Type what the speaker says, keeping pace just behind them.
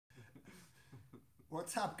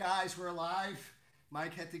What's up, guys? We're live.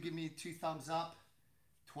 Mike had to give me 2 thumbs up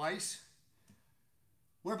twice.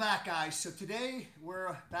 We're back, guys. So today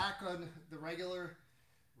we're back on the regular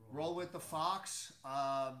Roll with the Fox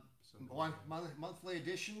monthly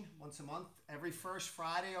edition, once a month, every first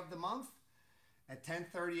Friday of the month at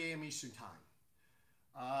 10:30 a.m. Eastern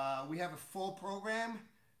Time. We have a full program.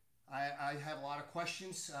 I have a lot of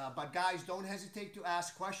questions, but guys, don't hesitate to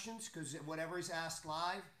ask questions because whatever is asked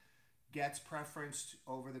live gets preferenced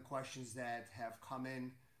over the questions that have come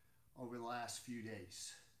in over the last few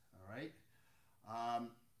days. All right.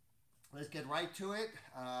 Let's get right to it.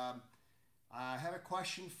 I have a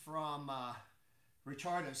question from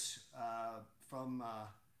Richardus from, I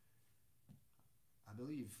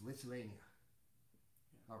believe, Lithuania.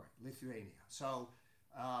 All right, Lithuania. So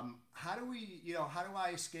how do I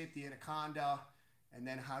escape the anaconda, and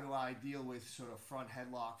then how do I deal with sort of front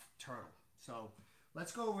headlock turtle? So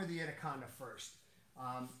let's go over the anaconda first.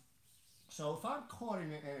 So if I'm caught in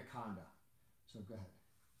an anaconda, so go ahead.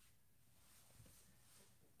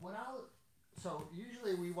 So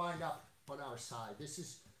usually we wind up on our side. This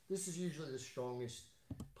is usually the strongest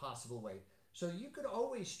possible way. So you could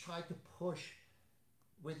always try to push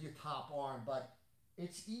with your top arm, but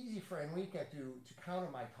it's easy for Enrique to counter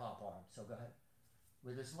my top arm. So go ahead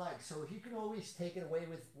with his leg. So he can always take it away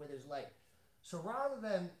with his leg. So rather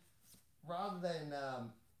than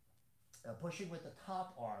pushing with the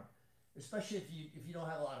top arm, especially if you don't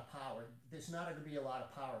have a lot of power, there's not going to be a lot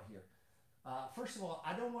of power here. First of all,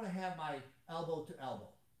 I don't want to have my elbow to elbow.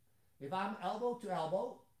 If I'm elbow to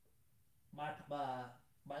elbow, my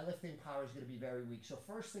lifting power is going to be very weak. So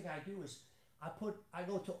first thing I do is I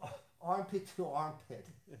go to armpit to armpit.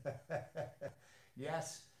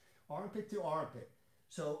 Yes, armpit to armpit.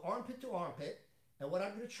 So armpit to armpit, and what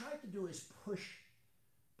I'm going to try to do is push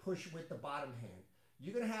with the bottom hand.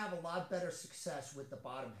 You're going to have a lot better success with the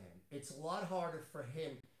bottom hand. It's a lot harder for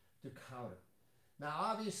him to counter. Now,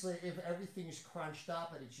 obviously, if everything is crunched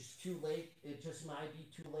up and it's just too late, it just might be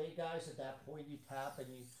too late, guys. At that point, you tap and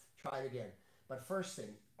you try it again. But first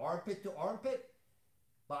thing, armpit to armpit,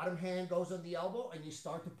 bottom hand goes on the elbow, and you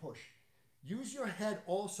start to push. Use your head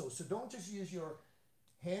also, so don't just use your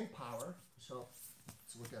hand power. So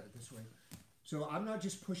let's look at it this way. So I'm not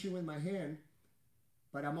just pushing with my hand,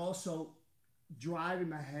 but I'm also driving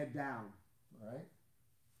my head down, all right?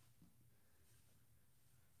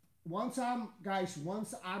 Once I'm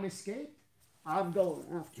escaped, I'm going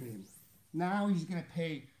after him. Now he's going to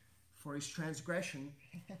pay for his transgression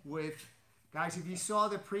with, guys, if you saw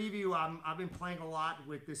the preview, I've been playing a lot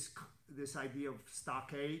with this idea of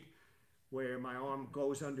stockade, where my arm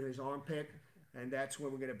goes under his armpit, and that's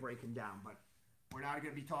when we're going to break him down. But we're not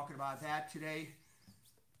going to be talking about that today.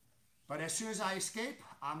 But as soon as I escape,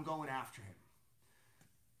 I'm going after him.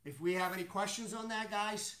 If we have any questions on that,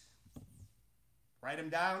 guys, write them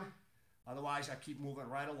down. Otherwise, I keep moving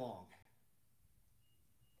right along.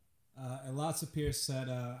 And lots of peers said,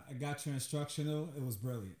 I got your instructional. It was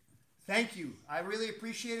brilliant. Thank you. I really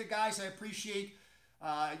appreciate it, guys. I appreciate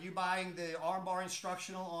you buying the armbar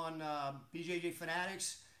instructional on BJJ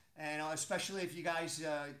Fanatics. And especially if you guys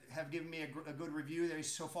have given me a good review. There's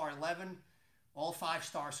so far 11, all 5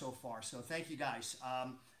 stars so far. So thank you, guys.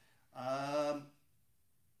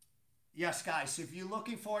 Yes, guys, if you're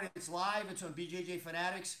looking for it, it's live. It's on BJJ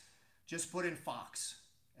Fanatics. Just put in Fox,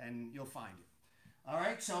 and you'll find it. All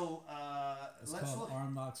right, so let's look.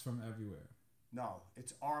 Arm locks from everywhere. No,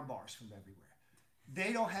 it's arm bars from everywhere.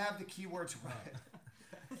 They don't have the keywords right.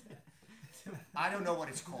 I don't know what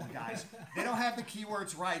it's called, guys. They don't have the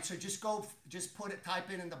keywords right, so just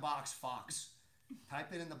type it in the box, Fox.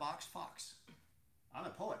 Type it in the box, Fox. I'm a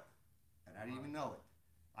poet, and I didn't even know it.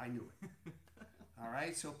 I knew it. All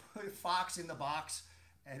right, so put Fox in the box,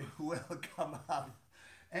 and it will come up.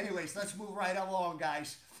 Anyways, let's move right along,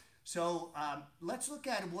 guys. So let's look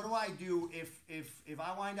at what do I do if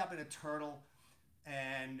I wind up in a turtle,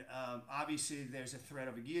 and obviously there's a threat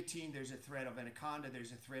of a guillotine, there's a threat of anaconda,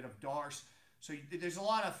 there's a threat of Darce. So there's a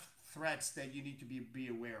lot of threats that you need to be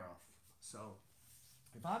aware of. So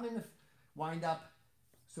if I'm in the wind up,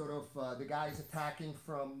 sort of the guy's attacking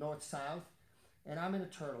from north-south, and I'm in a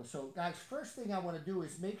turtle. So guys, first thing I want to do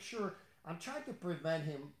is make sure I'm trying to prevent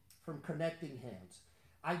him from connecting hands.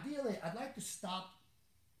 Ideally, I'd like to stop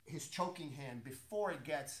his choking hand before it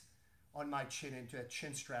gets on my chin into a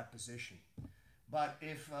chin strap position. But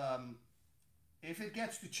if it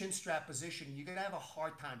gets to chin strap position, you're gonna have a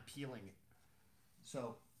hard time peeling it.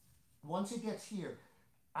 So once it gets here,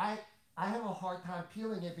 I have a hard time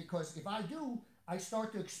peeling it because if I do, I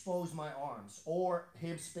start to expose my arms or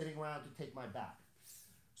him spinning around to take my back.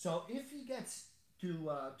 So if he gets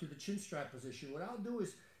to the chin strap position, what I'll do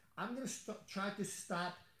is I'm going to try to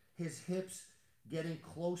stop his hips getting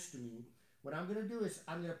close to me. What I'm going to do is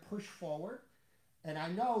I'm going to push forward. And I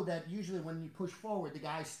know that usually when you push forward, the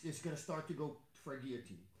guy is going to start to go for a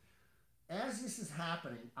guillotine. As this is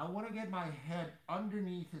happening, I want to get my head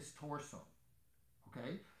underneath his torso.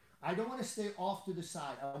 Okay? I don't want to stay off to the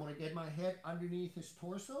side. I want to get my head underneath his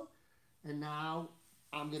torso. And now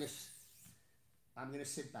I'm going to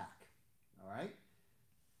sit back. All right?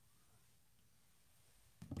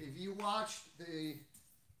 If you watched the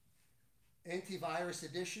antivirus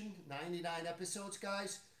edition, 99 episodes,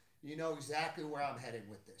 guys, you know exactly where I'm headed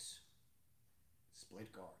with this.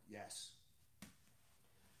 Split guard, yes.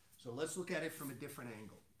 So let's look at it from a different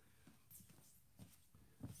angle.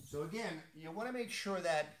 So again, you want to make sure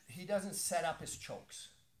that he doesn't set up his chokes.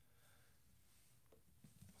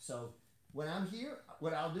 So when I'm here,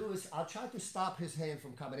 what I'll do is I'll try to stop his hand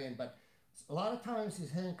from coming in, but a lot of times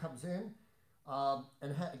his hand comes in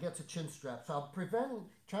and gets a chin strap. So I'm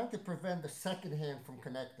trying to prevent the second hand from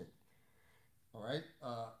connecting. All right,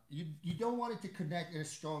 you don't want it to connect in a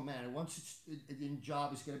strong manner. Once it's in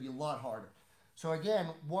job, it's going to be a lot harder. So again,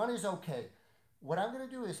 one is okay. What I'm going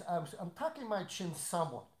to do is I'm tucking my chin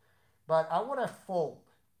somewhat, but I want to fold.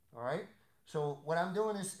 All right. So what I'm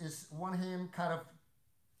doing is one hand kind of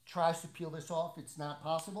tries to peel this off. It's not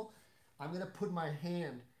possible. I'm going to put my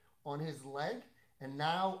hand on his leg, and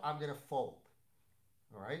now I'm going to fold.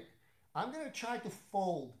 All right. I'm going to try to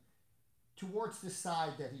fold towards the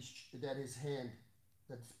side that his hand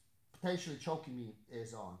that's potentially choking me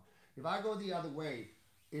is on. If I go the other way,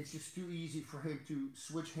 it's just too easy for him to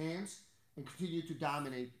switch hands and continue to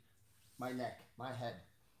dominate my neck, my head.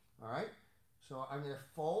 All right? So I'm going to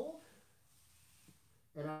fold,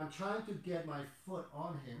 and I'm trying to get my foot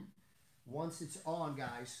on him. Once it's on,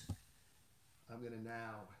 guys, I'm going to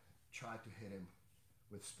now try to hit him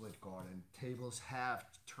with split guard, and tables have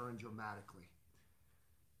turned dramatically.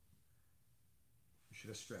 You should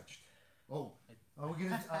have stretched. Oh, are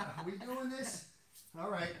we doing this? All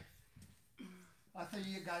right. I thought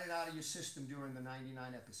you got it out of your system during the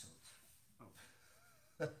 99 episodes.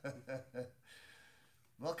 Oh.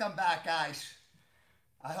 Welcome back, guys.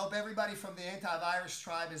 I hope everybody from the antivirus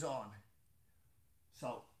tribe is on.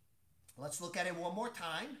 So let's look at it one more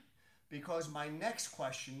time, because my next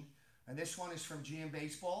question, and this one is from GM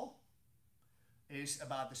Baseball, is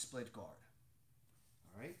about the split guard.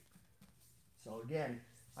 All right. So again,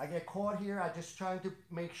 I get caught here. I just trying to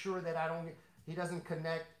make sure that he doesn't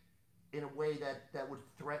connect in a way that would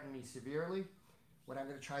threaten me severely. What I'm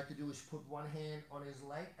going to try to do is put one hand on his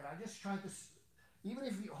leg, and I'm just trying to, even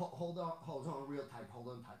if you hold on real tight, hold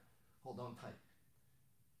on tight.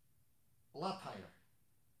 A lot tighter.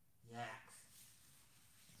 Yes.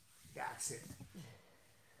 That's it.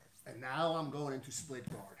 And now I'm going into split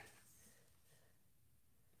guard.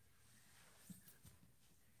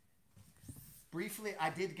 Briefly, I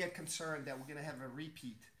did get concerned that we're going to have a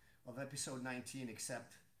repeat of episode 19,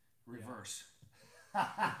 except reverse.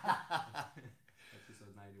 Yeah.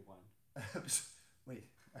 Episode 91. Wait.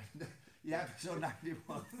 Yeah, episode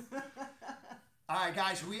 91. All right,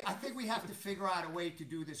 guys, I think we have to figure out a way to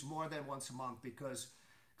do this more than once a month, because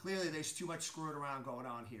clearly there's too much screwing around going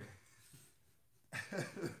on here.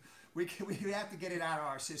 we have to get it out of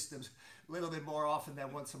our systems a little bit more often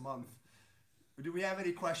than once a month. Do we have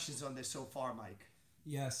any questions on this so far, Mike?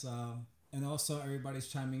 Yes, and also everybody's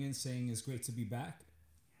chiming in saying it's great to be back.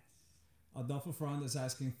 Yes. Adolfo Ferranda is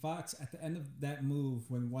asking, Fox, at the end of that move,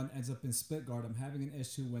 when one ends up in split guard, I'm having an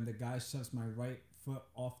issue when the guy shoves my right foot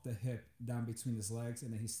off the hip down between his legs,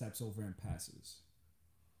 and then he steps over and passes.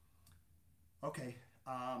 Okay,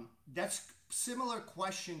 that's similar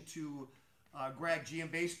question to Greg, GM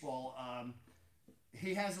Baseball.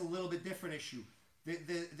 He has a little bit different issue.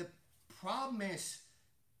 The problem is,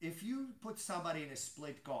 if you put somebody in a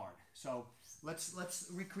split guard, so let's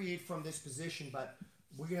recreate from this position, but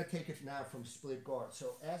we're going to take it now from split guard.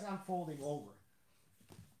 So as I'm folding over,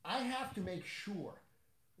 I have to make sure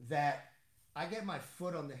that I get my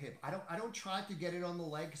foot on the hip. I don't try to get it on the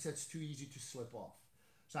leg because that's too easy to slip off.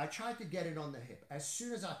 So I try to get it on the hip as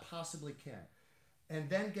soon as I possibly can, and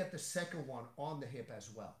then get the second one on the hip as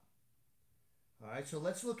well. All right, so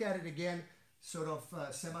let's look at it again, sort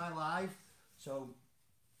of semi-live. So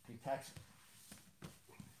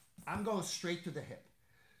I'm going straight to the hip.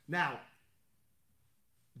 Now,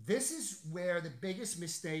 this is where the biggest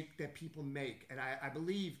mistake that people make, and I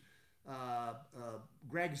believe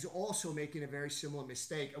Greg's also making a very similar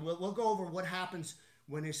mistake. And we'll go over what happens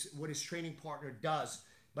when what his training partner does.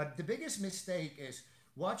 But the biggest mistake is,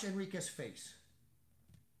 watch Enrique's face.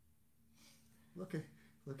 Look at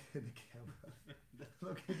the camera.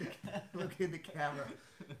 Look at the camera.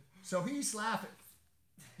 So he's laughing.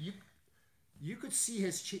 You could see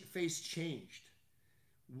his face changed.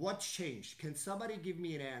 What's changed? Can somebody give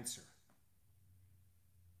me an answer?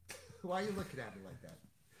 Why are you looking at me like that?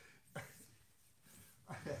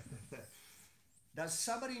 Does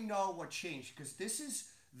somebody know what changed? Because this is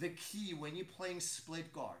the key when you're playing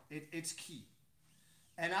split guard. It's key.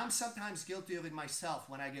 And I'm sometimes guilty of it myself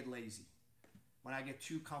when I get lazy. When I get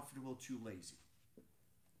too comfortable, too lazy.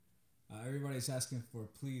 Everybody's asking for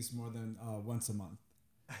please more than once a month.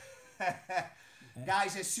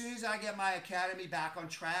 Guys, as soon as I get my academy back on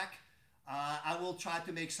track, I will try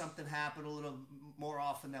to make something happen a little more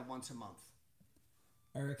often than once a month.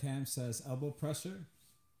 Eric Ham says elbow pressure.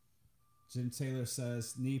 Jim Taylor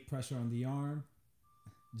says knee pressure on the arm.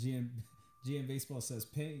 GM Baseball says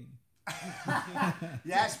pain.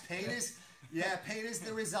 Yes, pain is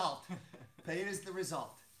the result. Pain is the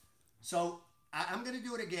result. So I'm going to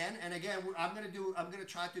do it again, and again I'm going to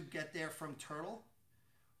try to get there from turtle.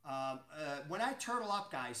 When I turtle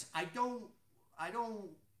up, guys, I don't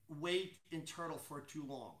wait in turtle for too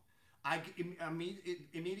long. I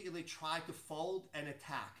immediately try to fold and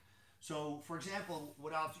attack. So, for example,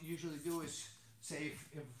 what I'll usually do is say,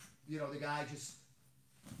 if you know, the guy just,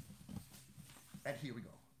 and here we go.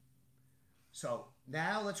 So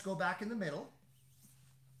now let's go back in the middle.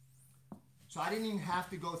 So I didn't even have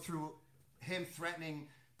to go through him threatening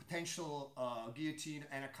potential guillotine,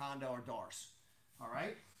 anaconda, or Dars. All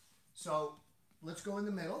right. So let's go in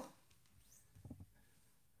the middle.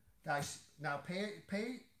 Guys, now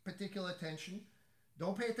pay particular attention.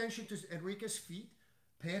 Don't pay attention to Enrique's feet.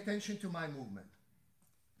 Pay attention to my movement.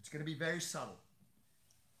 It's going to be very subtle.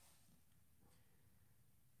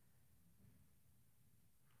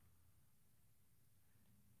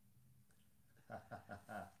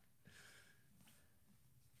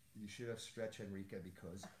 You should have stretched Enrique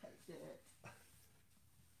because I did.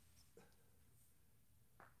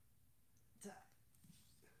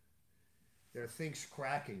 There are things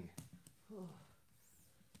cracking.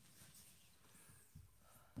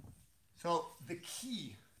 So the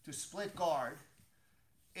key to split guard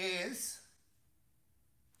is...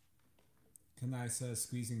 Kanai says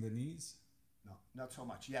squeezing the knees. No, not so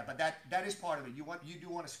much. Yeah, but that is part of it. You do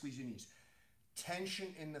want to squeeze your knees.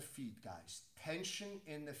 Tension in the feet, guys. Tension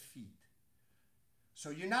in the feet. So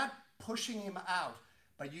you're not pushing him out,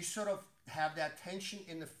 but you sort of have that tension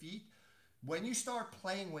in the feet. When you start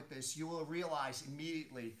playing with this, you will realize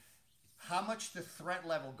immediately how much the threat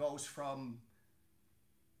level goes from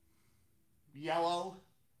yellow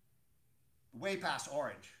way past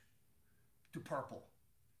orange to purple.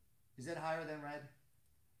 Is it higher than red?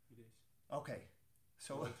 It is. Okay.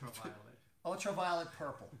 So Ultraviolet. Ultraviolet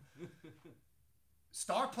purple.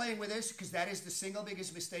 Start playing with this because that is the single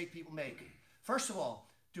biggest mistake people make. First of all,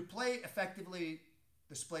 to play effectively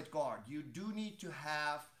the split guard, you do need to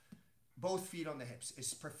have both feet on the hips.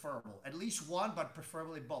 It's preferable. At least one, but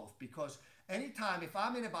preferably both. Because anytime, if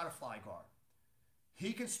I'm in a butterfly guard,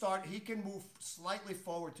 he can move slightly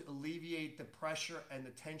forward to alleviate the pressure and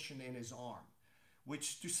the tension in his arm,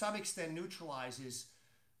 which to some extent neutralizes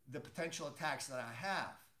the potential attacks that I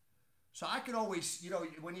have. So I can always,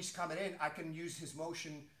 when he's coming in, I can use his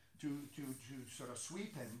motion to sort of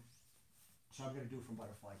sweep him. So I'm going to do from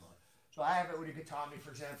butterfly guard. So I have it with a Gatami,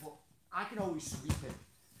 for example. I can always sweep him.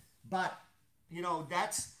 But,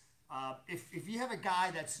 that's, if you have a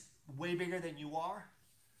guy that's way bigger than you are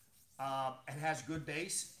and has good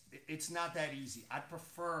base, it's not that easy. I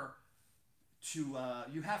prefer to,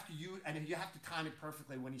 you have to use, and you have to time it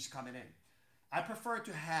perfectly when he's coming in. I prefer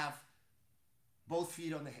to have both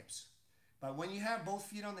feet on the hips. But when you have both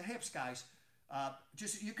feet on the hips, guys,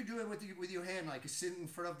 you could do it with your hand, like sitting in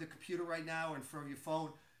front of the computer right now or in front of your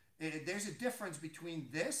phone. There's a difference between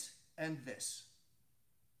this and this.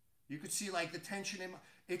 You could see like the tension in.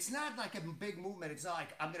 It's not like a big movement. It's not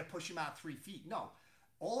like I'm going to push him out 3 feet. No,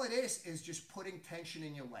 all it is just putting tension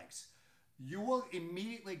in your legs. You will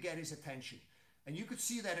immediately get his attention, and you could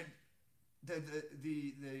see that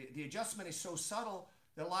the adjustment is so subtle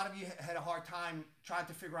that a lot of you had a hard time trying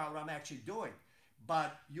to figure out what I'm actually doing.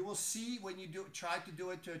 But you will see when you try to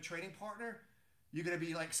do it to a training partner, you're going to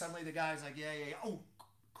be like, suddenly the guy's like, yeah, oh,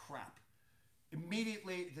 crap.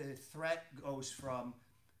 Immediately the threat goes from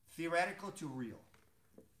theoretical to real.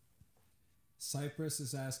 Cypress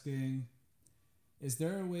is asking, is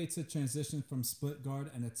there a way to transition from split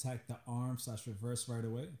guard and attack the arm / reverse right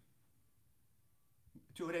away?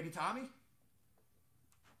 To an Egatami?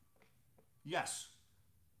 Yes.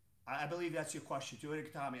 I believe that's your question. To an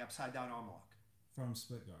Egatami, upside down arm lock. From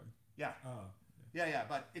split guard. Yeah. Oh. Yeah. Yeah.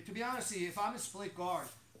 But to be honest, if I'm a split guard,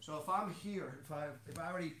 so if I'm here,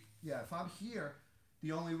 if I'm here,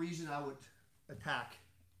 the only reason I would attack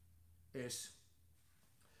is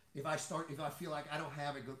if I feel like I don't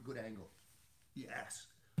have a good angle. Yes.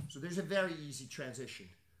 So there's a very easy transition.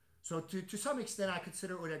 So to some extent, I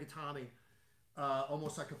consider Udagatami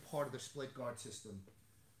almost like a part of the split guard system.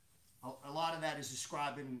 A lot of that is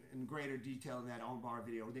described in greater detail in that armbar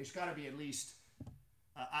video. There's got to be at least,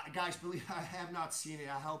 guys, believe I have not seen it.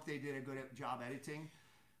 I hope they did a good job editing,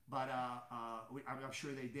 but I'm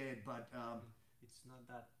sure they did. But it's not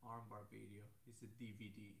that armbar video. It's a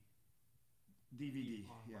DVD. DVD,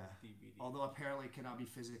 yeah. DVD. Although apparently it cannot be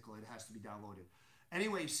physical, it has to be downloaded.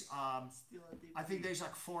 Anyways, I think there's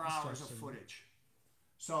like 4 hours of footage.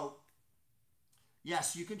 So,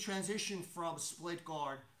 yes, you can transition from split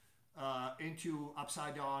guard into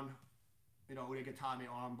upside down, Udagatami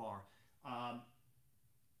armbar.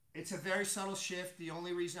 It's a very subtle shift. The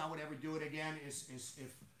only reason I would ever do it again is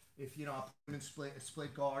if I put him in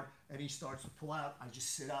split guard and he starts to pull out, I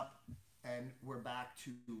just sit up and we're back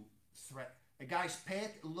to threat. And guys,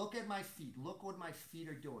 look at my feet. Look what my feet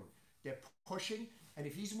are doing. They're pushing, and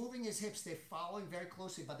if he's moving his hips, they're following very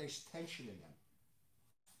closely, but there's tension in them.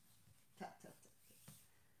 Tap, tap, tap.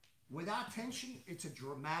 Without tension, it's a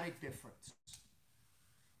dramatic difference.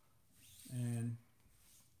 And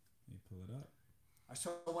let me pull it up. I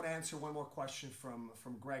still want to answer one more question from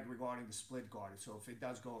Greg regarding the split guard. So if it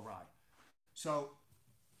does go awry. So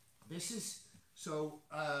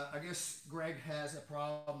I guess Greg has a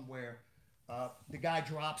problem where the guy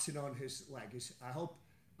drops it on his leg. I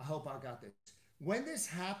hope I got this. When this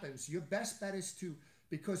happens, your best bet is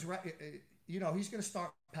because he's going to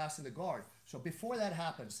start passing the guard. So before that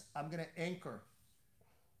happens, I'm going to anchor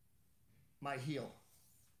my heel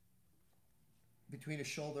between his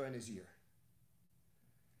shoulder and his ear.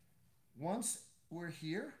 Once we're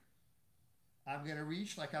here, I'm going to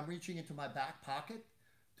reach like I'm reaching into my back pocket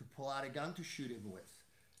to pull out a gun to shoot him with.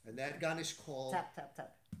 And that gun is called Tap, tap,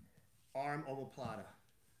 tap. Arm omoplata.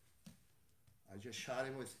 I just shot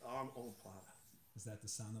him with arm omoplata. Is that the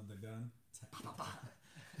sound of the gun?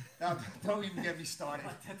 Now, don't even get me started.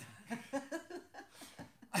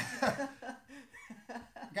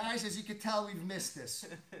 Guys, as you can tell, we've missed this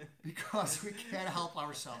because we can't help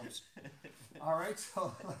ourselves. All right,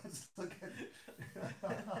 so let's look at it.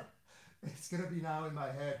 It's going to be now in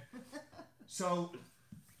my head. So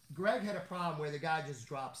Greg had a problem where the guy just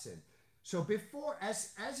drops in. So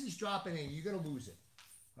as he's dropping in, you're going to lose it.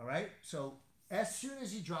 All right? So as soon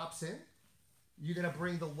as he drops in, you're going to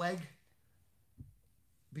bring the leg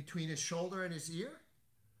between his shoulder and his ear,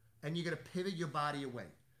 and you're going to pivot your body away.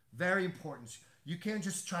 Very important. You can't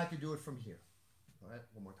just try to do it from here. All right?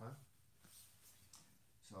 One more time.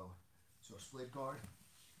 So split guard.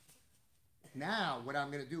 Now what I'm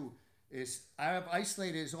going to do is I have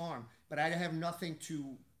isolated his arm, but I have nothing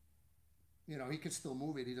to... he can still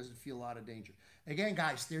move it. He doesn't feel a lot of danger. Again,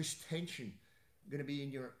 guys, there's tension going to be in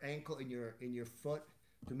your ankle, in your foot,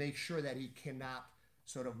 to make sure that he cannot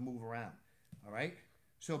sort of move around. All right?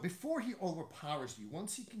 So before he overpowers you,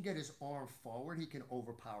 once he can get his arm forward, he can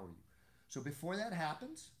overpower you. So before that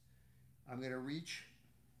happens, I'm going to reach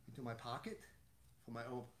into my pocket for my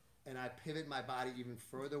own, and I pivot my body even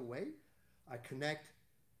further away. I connect,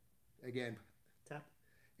 again, tap,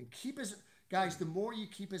 and keep his... Guys, the more you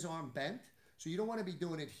keep his arm bent, so you don't want to be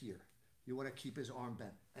doing it here. You want to keep his arm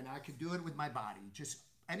bent. And I can do it with my body.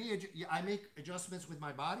 I make adjustments with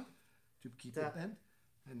my body to keep it bent.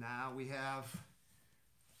 And now we have,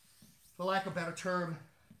 for lack of a better term,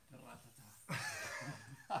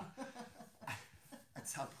 at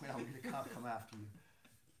some point I'm going to come after you.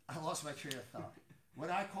 I lost my train of thought. What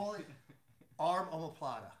I call it, arm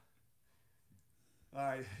omoplata. All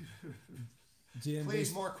right.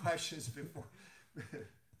 Please, more questions before.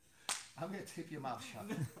 I'm going to tip your mouth shut.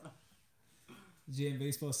 GM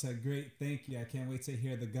Baseball said, "Great, thank you. I can't wait to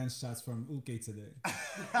hear the gunshots from Uke today."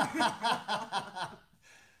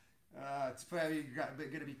 It's probably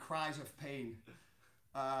going to be cries of pain.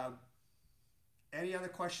 Any other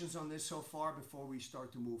questions on this so far before we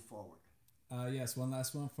start to move forward? Yes, one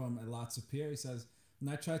last one from Elot Superior. He says,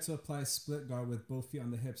 "When I try to apply split guard with both feet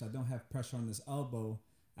on the hips, I don't have pressure on this elbow.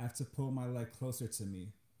 I have to pull my leg closer to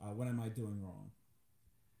me. What am I doing wrong?"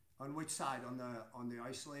 On which side? On the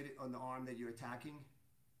isolated, on the arm that you're attacking?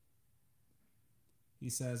 He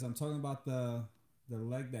says, "I'm talking about the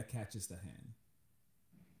leg that catches the hand."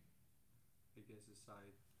 I guess the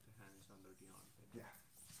side, the hand is under the arm. Yeah.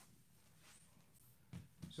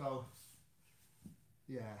 So,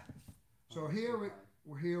 yeah. So here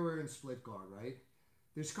we're in split guard, right?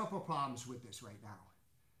 There's a couple of problems with this right now.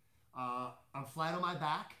 I'm flat on my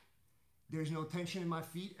back. There's no tension in my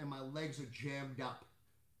feet, and my legs are jammed up.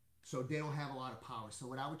 So they don't have a lot of power. So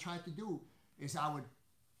what I would try to do is I would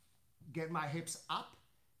get my hips up,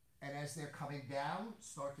 and as they're coming down,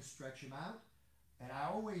 start to stretch them out. And I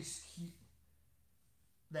always keep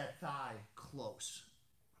that thigh close.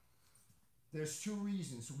 There's two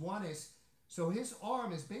reasons. One is, so his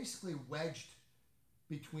arm is basically wedged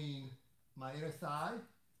between my inner thigh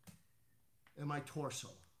and my torso.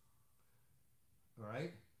 All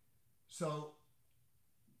right? So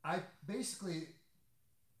I basically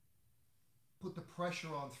put the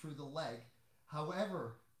pressure on through the leg.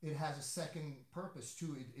 However, it has a second purpose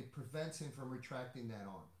too. It prevents him from retracting that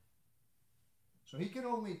arm. So he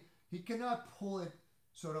cannot pull it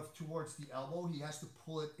sort of towards the elbow. He has to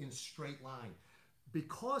pull it in a straight line.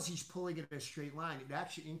 Because he's pulling it in a straight line, it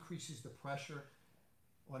actually increases the pressure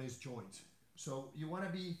on his joints. So you want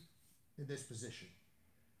to be in this position.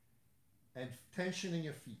 And tension in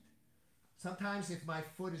your feet. Sometimes if my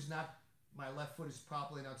left foot is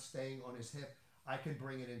properly not staying on his hip, I can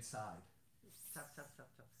bring it inside. Stop.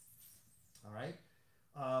 All right.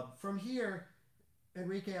 From here,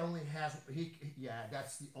 Enrique only has,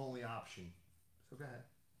 that's the only option. So go ahead.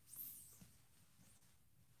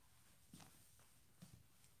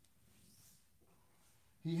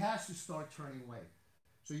 He has to start turning away.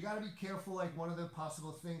 So you got to be careful, like one of the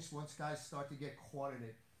possible things, once guys start to get caught in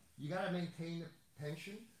it, you got to maintain the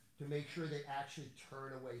tension to make sure they actually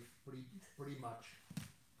turn away pretty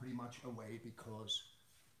much away, because,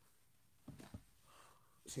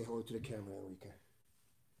 say hello to the camera, Enrique.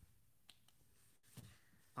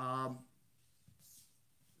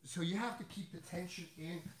 So you have to keep the tension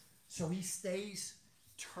in so he stays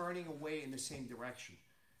turning away in the same direction.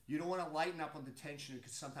 You don't want to lighten up on the tension,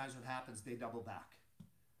 because sometimes what happens, they double back.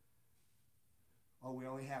 Oh, we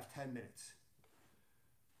only have 10 minutes.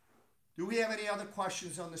 Do we have any other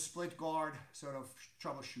questions on the split guard sort of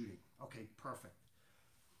troubleshooting? Okay, perfect.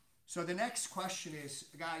 So the next question is,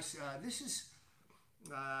 guys, this is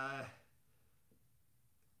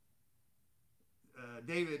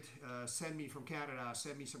David sent me from Canada,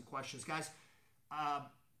 sent me some questions. Guys,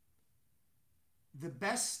 the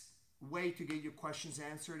best way to get your questions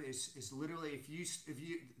answered is literally if you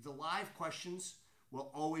the live questions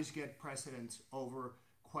will always get precedence over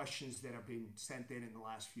questions that have been sent in the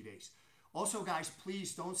last few days. Also, guys,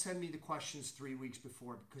 please don't send me the questions 3 weeks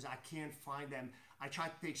before, because I can't find them. I try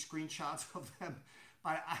to take screenshots of them,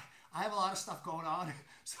 but I have a lot of stuff going on,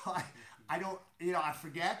 so I don't, I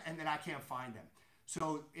forget, and then I can't find them.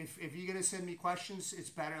 So if you're gonna send me questions, it's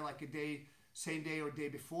better like same day or day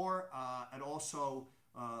before, and also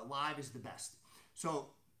live is the best.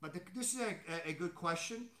 So, but this is a good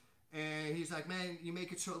question, and he's like, man, you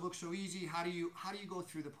make it look so easy. How do you go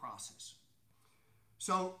through the process?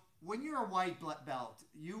 So when you're a white belt,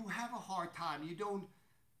 you have a hard time. You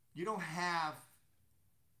don't have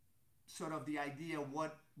sort of the idea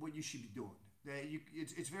what you should be doing.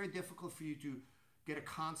 It's very difficult for you to get a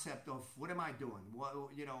concept of what am I doing.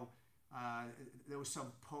 There was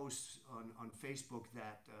some posts on Facebook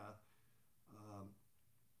that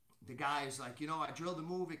the guy is like, I drill the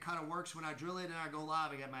move, it kind of works when I drill it, and I go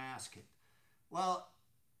live, I get my ass kicked. Well,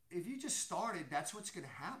 if you just started, that's what's going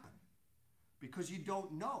to happen, because you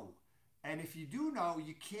don't know. And if you do know,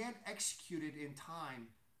 you can't execute it in time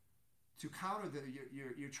to counter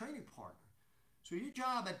your training partner. So your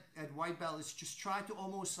job at white belt is just try to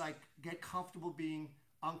almost like get comfortable being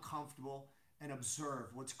uncomfortable and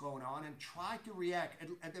observe what's going on and try to react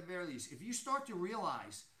at the very least. If you start to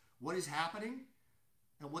realize what is happening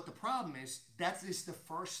and what the problem is, that is the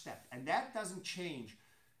first step. And that doesn't change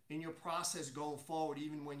in your process going forward,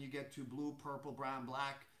 even when you get to blue, purple, brown,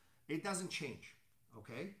 black. It doesn't change,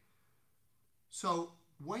 okay? So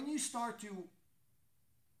when you start to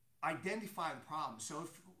identify the problem, so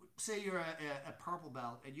if, say you're a purple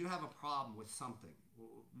belt and you have a problem with something,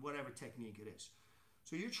 whatever technique it is,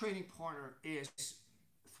 so your training partner is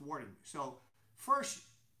thwarting you. So first,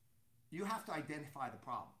 you have to identify the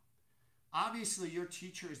problem. Obviously, your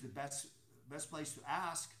teacher is the best place to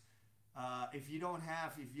ask. If you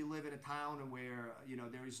live in a town where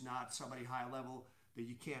there is not somebody high level that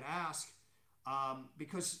you can't ask,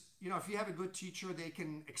 because if you have a good teacher, they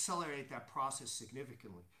can accelerate that process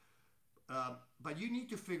significantly. But you need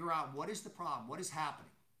to figure out what is the problem, what is happening.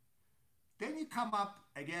 Then you come up,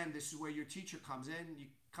 again, this is where your teacher comes in, you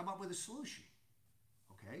come up with a solution,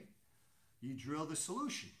 okay? You drill the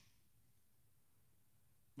solution.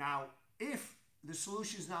 Now, if the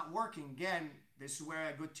solution is not working, again, this is where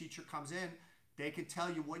a good teacher comes in. They can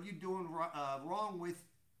tell you what you're doing wrong with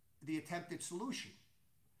the attempted solution.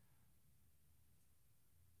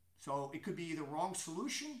 So it could be either wrong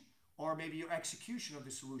solution or maybe your execution of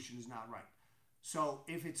the solution is not right. So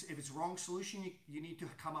if it's wrong solution, you need to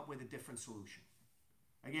come up with a different solution.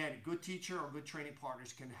 Again, good teacher or good training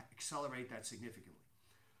partners can accelerate that significantly.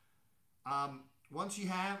 Once you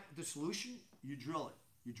have the solution, you drill it.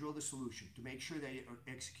 You drill the solution to make sure that your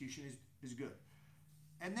execution is good.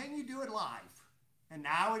 And then you do it live. And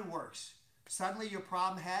now it works. Suddenly your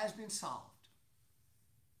problem has been solved.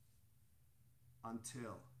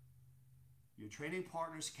 Until your training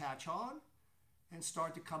partners catch on and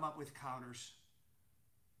start to come up with counters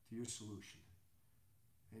to your solution.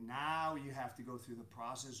 And now you have to go through the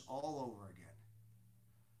process all over again.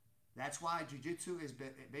 That's why jiu-jitsu is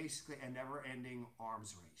basically a never-ending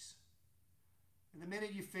arms race. And the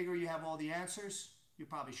minute you figure you have all the answers, you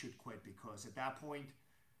probably should quit, because at that point,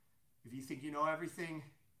 if you think you know everything,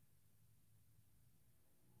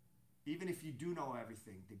 even if you do know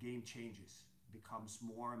everything, the game changes. It becomes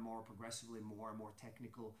more and more progressively more and more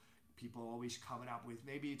technical. People always coming up with,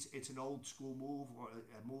 maybe it's an old school move or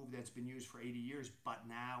a move that's been used for 80 years, but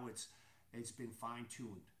now it's been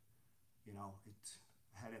fine-tuned. You know, it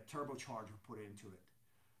had a turbocharger put into it.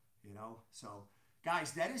 You know, so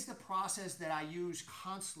guys, that is the process that I use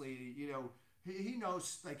constantly. You know, he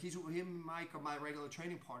knows, like him and Mike are my regular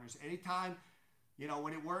training partners. Anytime, you know,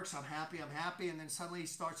 when it works, I'm happy, and then suddenly he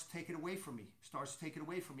starts to take it away from me.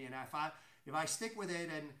 And if I stick with it,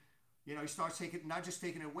 and you know, he starts not just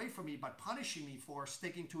taking it away from me, but punishing me for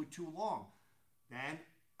sticking to it too long, then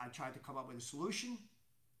I try to come up with a solution.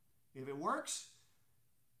 If it works,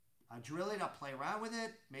 I drill it, I play around with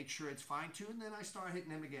it, make sure it's fine-tuned, then I start hitting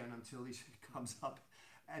him again until he comes up.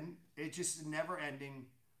 And it's just a never-ending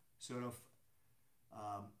sort of,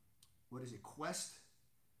 quest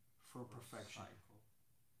for perfection.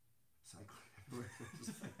 Cycle.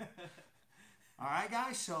 All right,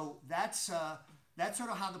 guys, so that's sort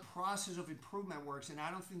of how the process of improvement works, and I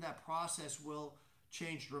don't think that process will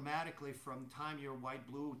change dramatically from time you're white,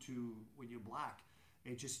 blue to when you're black.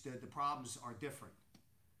 It just, the problems are different.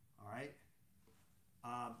 All right.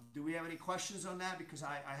 Do we have any questions on that? Because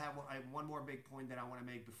I have one more big point that I want to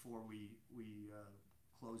make before we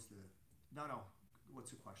close the. No.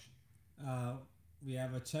 What's the question? We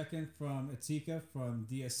have a check-in from Atika from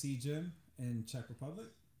DSC Gym in Czech Republic.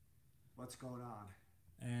 What's going on?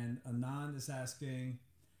 And Anand is asking,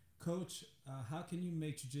 Coach, how can you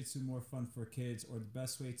make jiu-jitsu more fun for kids, or the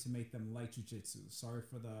best way to make them like jiu-jitsu? Sorry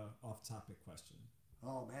for the off-topic question.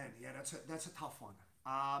 Oh man, yeah, that's a tough one.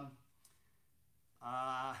 I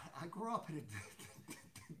grew up in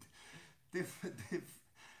a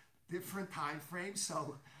different time frame,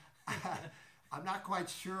 so I'm not quite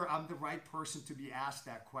sure I'm the right person to be asked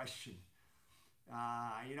that question.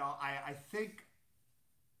 You know, I think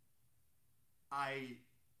I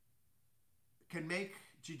can make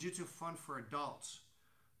jiu-jitsu fun for adults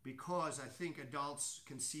because I think adults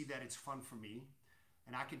can see that it's fun for me,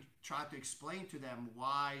 and I can try to explain to them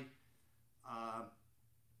why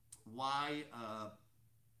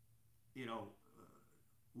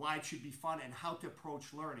it should be fun and how to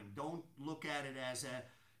approach learning. Don't look at it as a,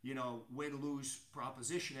 you know, win-lose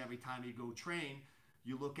proposition every time you go train.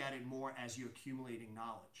 You look at it more as you're accumulating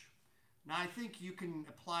knowledge. Now, I think you can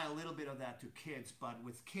apply a little bit of that to kids, but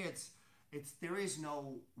with kids, there is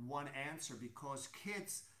no one answer, because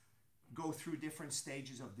kids go through different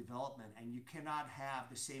stages of development, and you cannot have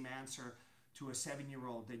the same answer to a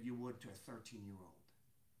 7-year-old that you would to a 13-year-old.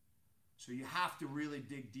 So you have to really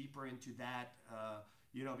dig deeper into that,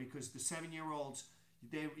 you know, because the 7-year-olds,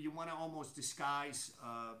 you want to almost disguise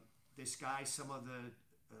some of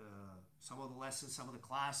the lessons, some of the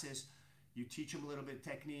classes. You teach them a little bit of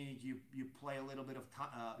technique. You play a little bit of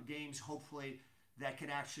games, hopefully, that can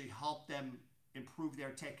actually help them improve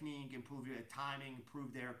their technique, improve their timing,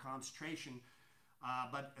 improve their concentration.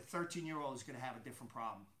 But a 13-year-old is going to have a different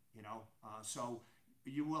problem, you know. So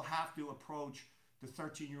you will have to approach the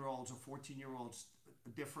 13-year-olds or 14-year-olds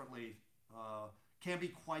differently. Can't be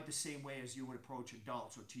quite the same way as you would approach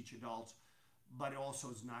adults or teach adults, but it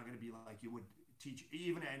also is not going to be like you would teach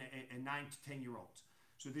even a 9 to 10-year-olds.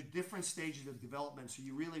 So there's different stages of development. So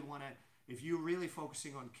you really want to, if you're really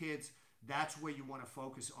focusing on kids, that's where you want to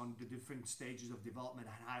focus on the different stages of development.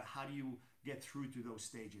 How do you get through to those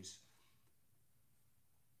stages?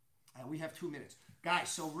 And we have 2 minutes. Guys,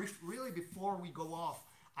 so really before we go off,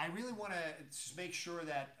 I really want to make sure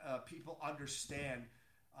that people understand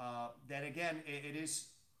that, again, it is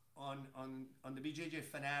on the BJJ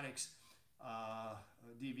Fanatics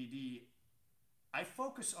DVD. I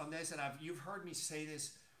focus on this, and you've heard me say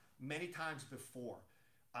this many times before.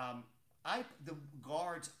 The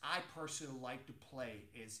guards I personally like to play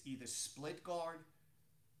is either split guard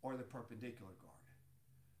or the perpendicular guard.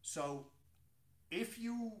 So if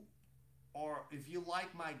you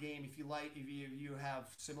like my game, if you have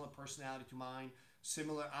similar personality to mine,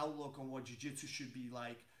 similar outlook on what jiu-jitsu should be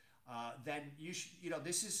like, then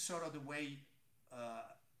this is sort of the way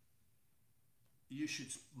you should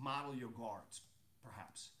model your guards,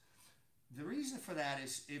 perhaps. The reason for that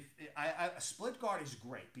is a split guard is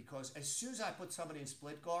great, because as soon as I put somebody in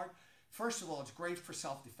split guard, first of all, it's great for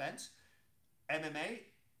self-defense, MMA,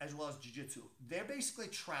 as well as jiu-jitsu. They're basically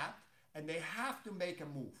trapped, and they have to make a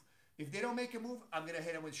move. If they don't make a move, I'm going to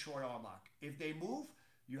hit them with short arm lock. If they move,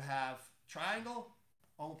 you have triangle,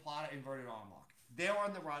 omoplata, inverted arm lock. They're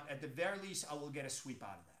on the run. At the very least, I will get a sweep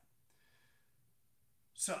out of that.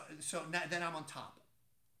 So then I'm on top.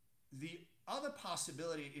 The other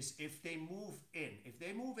possibility is if they move in. If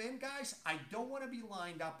they move in, guys, I don't want to be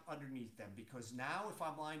lined up underneath them, because now if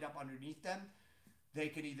I'm lined up underneath them, they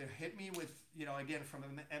can either hit me with, again, from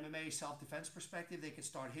an MMA self-defense perspective, they can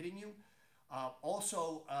start hitting you.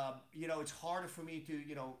 Also, it's harder for me to,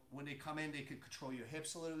 when they come in, they can control your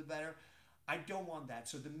hips a little bit better. I don't want that.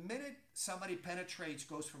 So the minute somebody penetrates,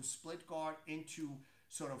 goes from split guard into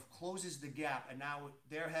sort of closes the gap, and now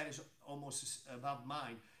their head is almost above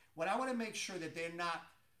mine, what I want to make sure that they're not,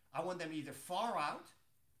 I want them either far out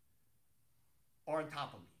or on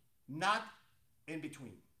top of me, not in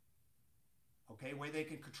between. Okay, where they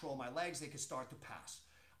can control my legs, they can start to pass.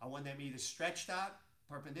 I want them either stretched out,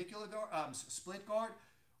 perpendicular guard, split guard,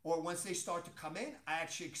 or once they start to come in, I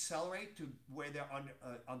actually accelerate to where they're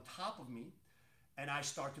on top of me, and I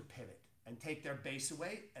start to pivot and take their base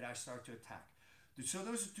away, and I start to attack. So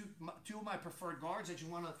those are two of my preferred guards. I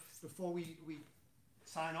just want to, before we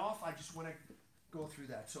sign off, I just want to go through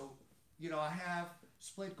that. So, I have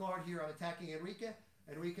split guard here. I'm attacking Enrique.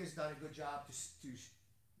 Enrique's done a good job to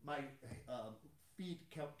my feet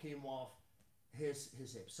came off his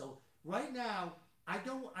hips. So right now, I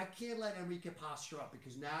can't let Enrique posture up,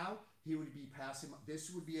 because now he would be passing.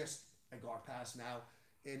 This would be a guard pass now,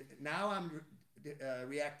 and now I'm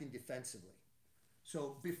reacting defensively.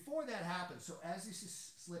 So before that happens, so as this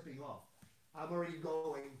is slipping off, I'm already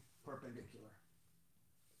going perpendicular.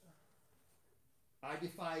 I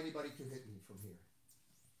defy anybody to hit me from here.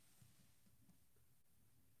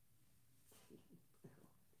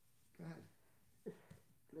 Go ahead.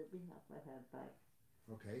 Let me have my head back.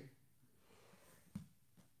 Okay.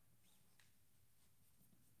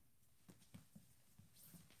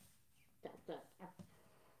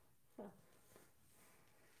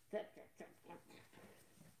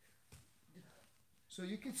 So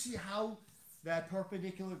you can see how that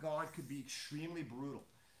perpendicular guard could be extremely brutal.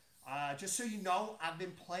 Just so you know, I've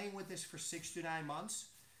been playing with this for 6 to 9 months.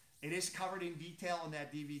 It is covered in detail on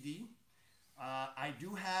that DVD. I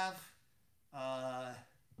do have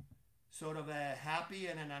sort of a happy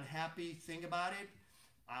and an unhappy thing about it.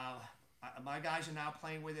 My guys are now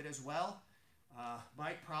playing with it as well.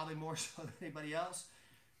 Mike probably more so than anybody else.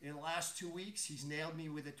 In the last 2 weeks, he's nailed me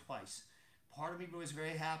with it twice. Part of me was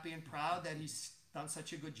very happy and proud that he's done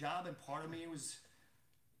such a good job, and part of me was,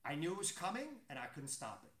 I knew it was coming, and I couldn't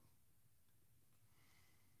stop it.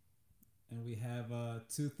 And we have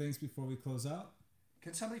 2 things before we close out.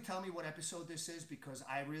 Can somebody tell me what episode this is? Because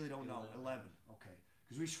I really don't know. 11. Okay.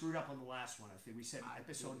 Because we screwed up on the last one. I think we said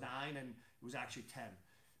episode 9, and it was actually 10.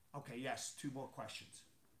 Okay, yes. 2 more questions.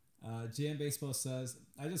 GM Baseball says,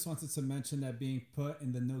 I just wanted to mention that being put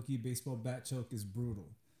in the Noki baseball bat choke is brutal.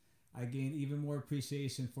 I gained even more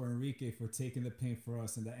appreciation for Enrique for taking the pain for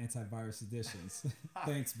us in the antivirus editions.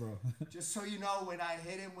 Thanks, bro. Just so you know, when I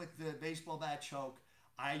hit him with the baseball bat choke,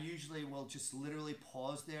 I usually will just literally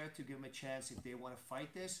pause there to give them a chance if they want to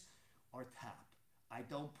fight this, or tap. I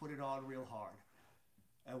don't put it on real hard.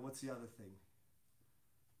 And what's the other thing?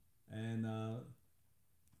 And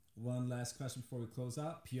one last question before we close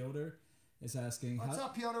out. Piotr is asking... What's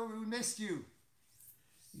up, Piotr? We missed you.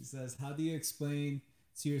 He says, how do you explain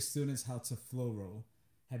to your students how to flow roll?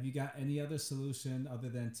 Have you got any other solution other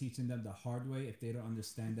than teaching them the hard way if they don't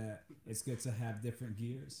understand that it's good to have different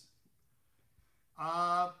gears?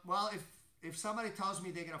 Well, if somebody tells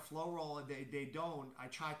me they're going to flow roll and they don't, I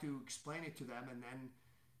try to explain it to them and then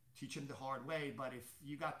teach them the hard way. But if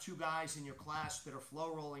you got 2 guys in your class that are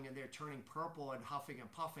flow rolling and they're turning purple and huffing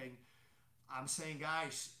and puffing, I'm saying,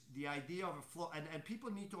 guys, the idea of a flow, and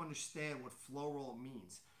people need to understand what flow roll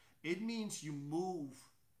means. It means you move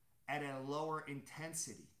at a lower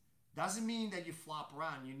intensity. Doesn't mean that you flop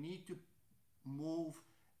around. You need to move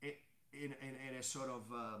in a sort of...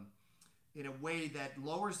 in a way that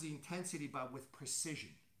lowers the intensity, but with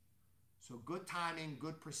precision. So good timing,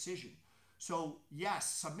 good precision. So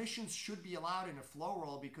yes, submissions should be allowed in a flow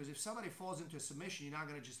roll, because if somebody falls into a submission, you're not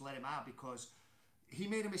going to just let him out because he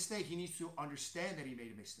made a mistake. He needs to understand that he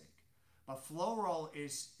made a mistake. But flow roll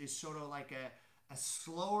is sort of like a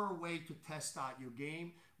slower way to test out your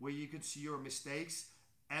game, where you can see your mistakes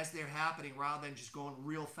as they're happening rather than just going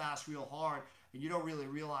real fast, real hard, and you don't really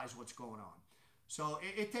realize what's going on. So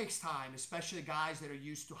it takes time, especially guys that are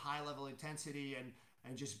used to high-level intensity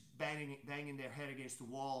and just banging their head against the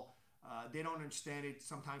wall. They don't understand it.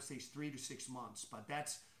 Sometimes takes 3 to 6 months. But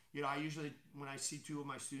that's, I usually, when I see 2 of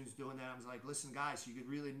my students doing that, I'm like, listen, guys, you could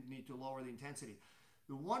really need to lower the intensity.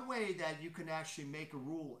 The one way that you can actually make a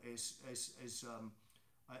rule is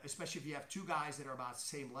especially if you have 2 guys that are about the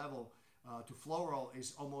same level to flow roll,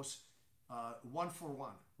 is almost 1 for 1.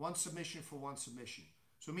 1 submission for 1 submission.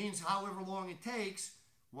 So it means however long it takes,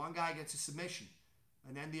 one guy gets a submission.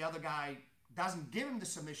 And then the other guy doesn't give him the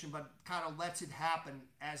submission, but kind of lets it happen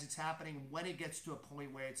as it's happening when it gets to a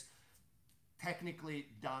point where it's technically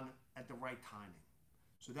done at the right timing.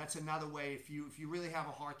 So that's another way, if you really have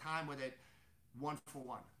a hard time with it, 1 for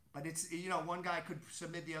 1. But it's, one guy could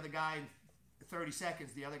submit the other guy in 30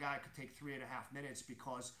 seconds. The other guy could take 3.5 minutes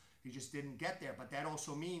because he just didn't get there. But that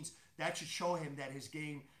also means that should show him that his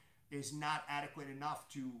game is not adequate enough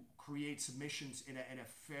to create submissions in a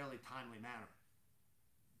fairly timely manner.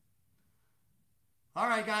 All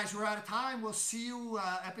right, guys, we're out of time. We'll see you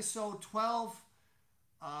episode 12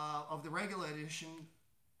 of the regular edition.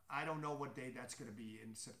 I don't know what day that's going to be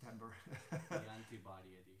in September. The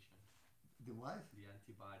antibody edition. The what? The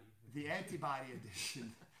antibody. The antibody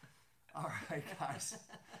edition. All right, guys.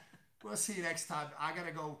 We'll see you next time. I got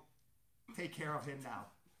to go take care of him now.